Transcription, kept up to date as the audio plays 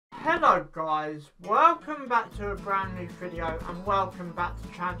Hello guys, welcome back to a brand new video and welcome back to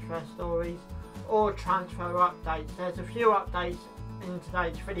transfer stories or transfer updates. There's a few updates in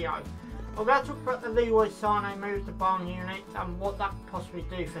today's video. I'm going to talk about the Leroy move to Bayern Munich and what that could possibly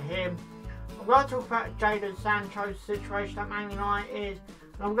do for him. I'm going to talk about Jadon Sancho's situation at Man United,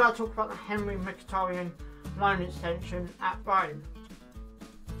 and I'm going to talk about the Henrikh Mkhitaryan loan extension at Rome.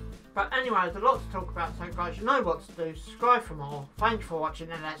 But anyway, there's a lot to talk about, so guys, you know what to do. Subscribe for more. Thanks for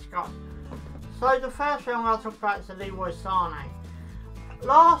watching and let's go. So the first thing I'm going to talk about is the Leroy.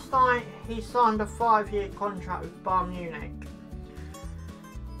 Last night he signed a 5-year contract with Bayern Munich.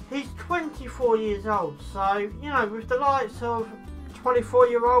 He's 24 years old, so you know, with the likes of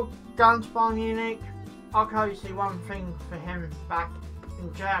 24-year-old going to Bayern Munich, I can only see one thing for him back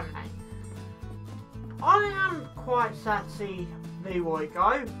in Germany. I am quite sad to see Leroy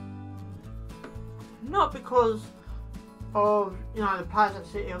go. Not because of, you know, the players that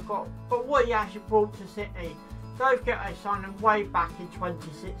City have got, but what he actually brought to City. Don't forget they signed him way back in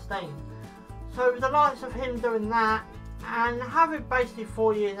 2016. So with the likes of him doing that and having basically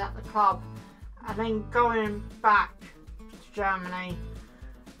 4 years at the club and then going back to Germany,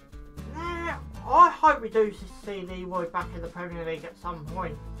 I hope we do see Leroy back in the Premier League at some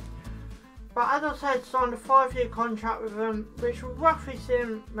point. But as I said, signed a 5-year contract with him, which will roughly see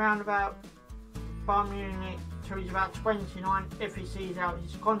him round about Bayern Munich till he's about 29 if he sees out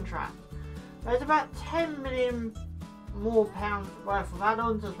his contract. There's about 10 million more pounds worth of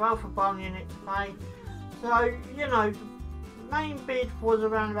add-ons as well for Bayern Munich to pay. So, you know, the main bid was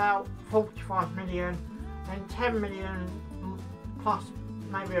around about 45 million and 10 million plus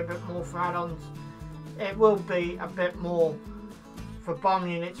maybe a bit more for add-ons. It will be a bit more for Bayern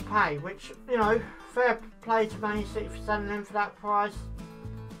Munich to pay, which, you know, fair play to Man City for selling him for that price.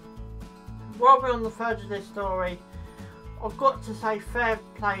 While we're on the third of this story, I've got to say fair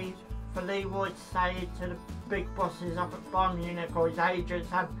play for Leroy to say to the big bosses up at Bayern Munich or his agents,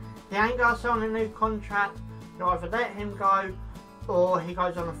 and he ain't going to sign a new contract. You either let him go or he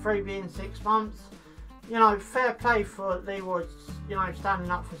goes on a freebie in 6 months. You know, fair play for Leroy, you know,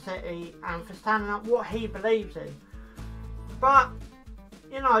 standing up for City and for standing up what he believes in. But,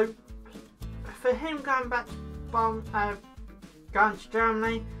 you know, for him going back to going to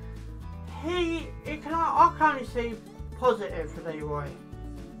Germany, I can only see positive for Leroy.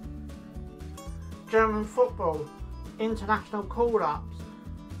 German football, international call-ups,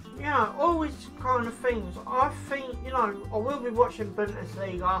 you know, all these kind of things. I think, you know, I will be watching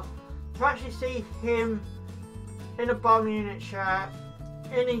Bundesliga to actually see him in a Bayern Munich shirt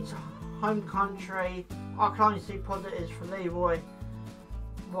in his home country. I can only see positives for Leroy.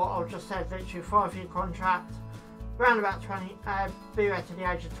 What I've just said, literally 5-year contract, around about 20, be there to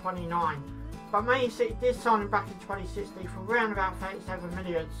the age of 29. But Man City did sign him back in 2016 for around about 37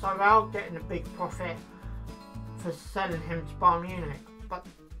 million, so they are getting a big profit for selling him to Bayern Munich. But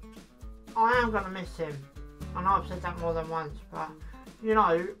I am going to miss him. I know I've said that more than once, but you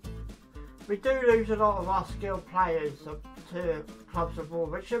know, we do lose a lot of our skilled players to clubs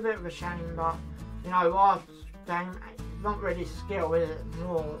abroad, which is a bit of a shame. But you know, our game not really skill, is it?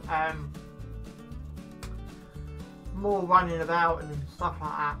 More running about and stuff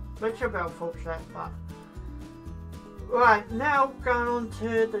like that, which is a bit unfortunate. But right, now going on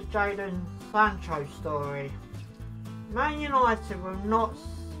to the Jadon Sancho story. Man United will not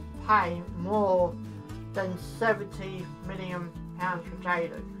pay more than £70 million for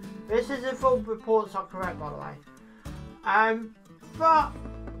Jadon. This is if all reports are correct, by the way. But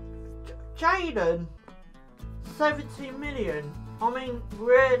Jadon, 70 million. I mean,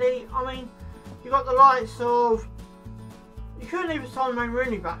 really? I mean, you got the likes of. You couldn't even sign Wayne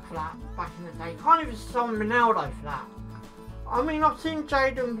Rooney back for that back in the day. You can't even sign Ronaldo for that. I mean, I've seen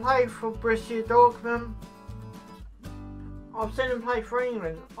Jadon play for Borussia Dortmund. I've seen him play for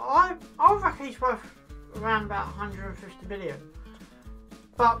England. I reckon he's worth around about 150 million.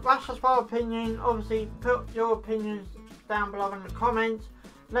 But that's just my opinion. Obviously, put your opinions down below in the comments.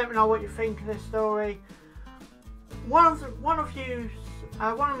 Let me know what you think of this story. One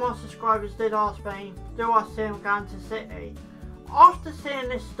of my subscribers did ask me, do I see him going to City? After seeing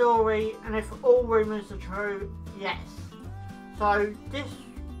this story, and if all rumours are true, yes. So this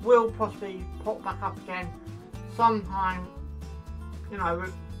will possibly pop back up again sometime, you know,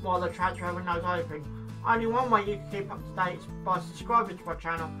 while the transfer window's open. Only one way you can keep up to date is by subscribing to my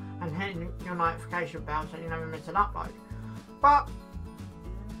channel and hitting your notification bell so you never miss an upload. But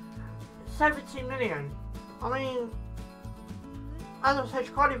 70 million, I mean, as I said,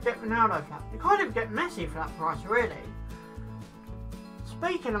 you can't even get Ronaldo for that. You can't even get Messi for that price, really.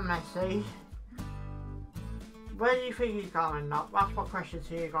 Speaking of Messi, where do you think he's going to end up? That's my question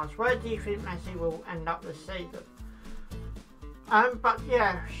to you guys. Where do you think Messi will end up this season? But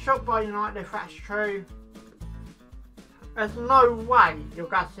yeah, shocked by United if that's true. There's no way you'll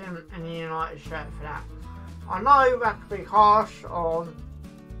get him in the United shirt for that. I know that could be harsh on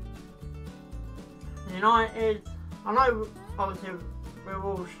United. I know obviously we're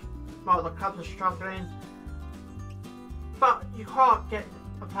all, well, the clubs are struggling, but you can't get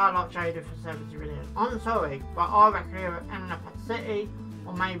a player like Jadon for 70 million. I'm sorry, but I reckon he'll end up at City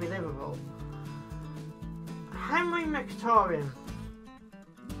or maybe Liverpool. Henrikh Mkhitaryan.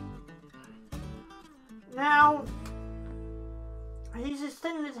 Now, he's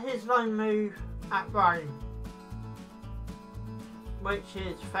extended his loan move at Rome, which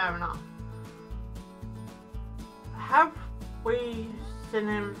is fair enough. Have we seen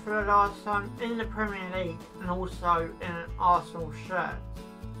him for the last time in the Premier League and also in an Arsenal shirt?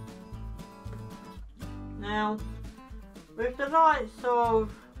 Now, with the likes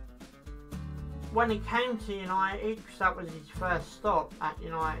of when he came to United, because that was his first stop at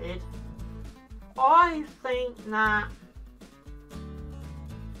United, I think that,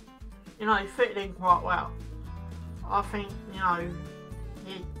 you know, he fitted in quite well. I think, you know,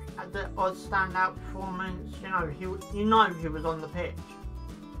 he had the odd standout performance. You know he was on the pitch.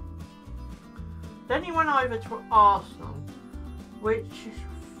 Then he went over to Arsenal, which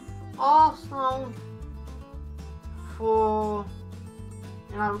Arsenal, for,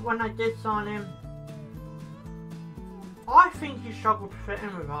 you know, when they did sign him, I think he struggled to fit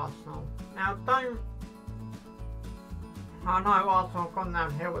in with Arsenal. Now, I know Arsenal have gone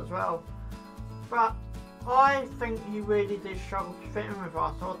downhill as well, but I think he really did struggle to fit in with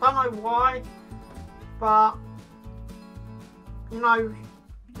Arsenal. I don't know why, but, you know,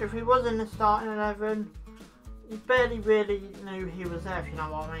 if he was in the starting 11, you barely really knew he was there, if you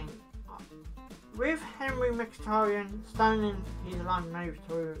know what I mean. With Henrikh Mkhitaryan stoning his loan move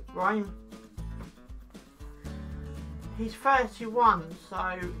to Rome, he's 31,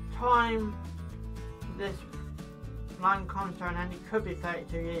 so time this loan comes to an end, he could be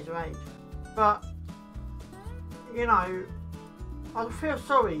 32 years of age. But, you know, I feel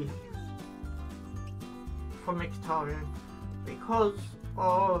sorry for Mkhitaryan because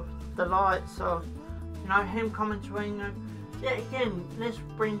of the likes of, you know, him coming to England. Yet again, this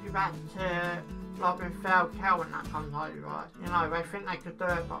brings you back to like with Falcao when that comes over, right? You know, they think they could do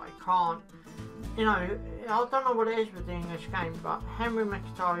it, but they can't. You know, I don't know what it is with the English game, but Henrikh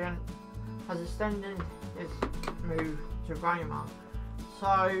Mkhitaryan has extended his move to Roma.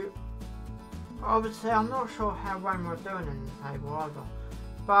 So, obviously, I'm not sure how Roma are doing in the table either.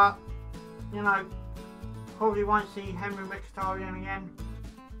 But, you know, probably won't see Henrikh Mkhitaryan again.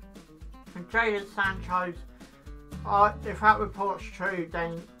 And Jadon Sancho, if that report's true,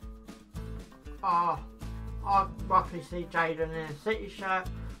 then I'd roughly see Jadon in a City shirt,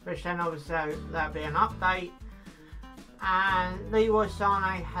 which then obviously there'll be an update. And Leroy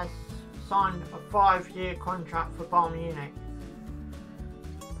has signed a 5-year contract for Bayern Munich.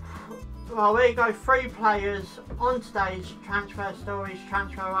 Well, there you go, 3 players on today's transfer stories,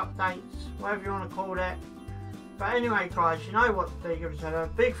 transfer updates, whatever you want to call it. But anyway guys, you know what to do. Give us a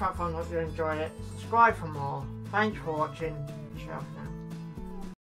big fat thumbs up if you enjoyed it. Subscribe for more. Thanks for watching. Ciao for now.